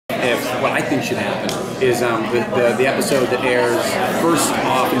if what I think should happen is the episode that airs first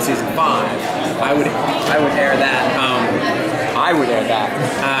off in season 5, I would air that. I would air that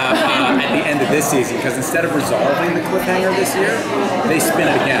at the end of this season, because instead of resolving the cliffhanger this year, they spin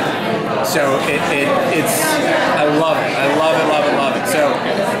it again. So it's I love it. I love it, love it, love it. So,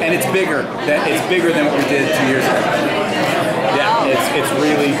 and it's bigger. It's bigger than what we did 2 years ago. Yeah, it's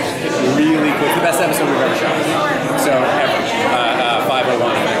really cool. It's the best episode we've ever shot. So ever. 501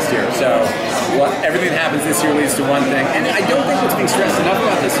 next year. So everything that happens this year leads to one thing. And I don't think what's being stressed enough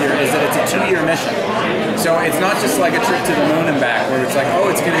about this year is that it's a 2-year mission. So it's not just like a trip to the moon and back where it's like, oh,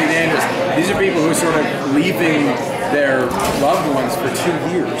 it's going to be dangerous. These are people who are sort of leaving their loved ones for 2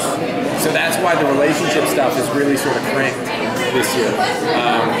 years. So that's why the relationship stuff is really sort of cranked this year.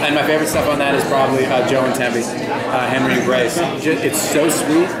 And my favorite stuff on that is probably Joe and Tempe, Henry and Grace. It's so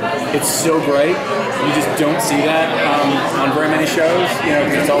sweet. It's so great. You just don't see that on very many shows, you know,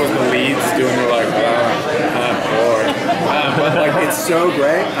 because it's always the leads doing the like, I'm bored. But like, it's so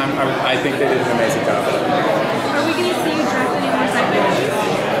great. I think they did an amazing job of it. Are we going to see you direct any more segments?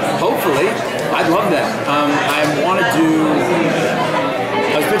 Hopefully. I'd love that. I want to do...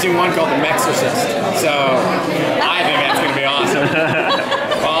 I was pitching one called The Mexorcist, so I think that's going to be awesome.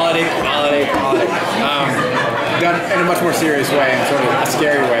 Quality. Done in a much more serious way and sort of a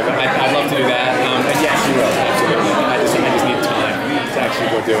scary way, but I'd love to do that. And yeah, she will, absolutely. I just need time to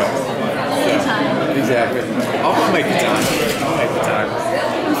actually go do it. So, exactly. I'll make the time. I'll make the time.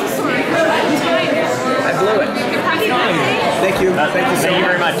 I'm so sorry. I'm tired. I blew it. Thank you. Thank you so much.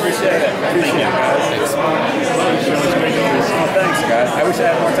 Very much. Appreciate it. Appreciate it, guys. Oh, thanks, guys. I wish I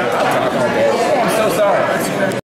had more time. I'll talk all day. I'm so sorry.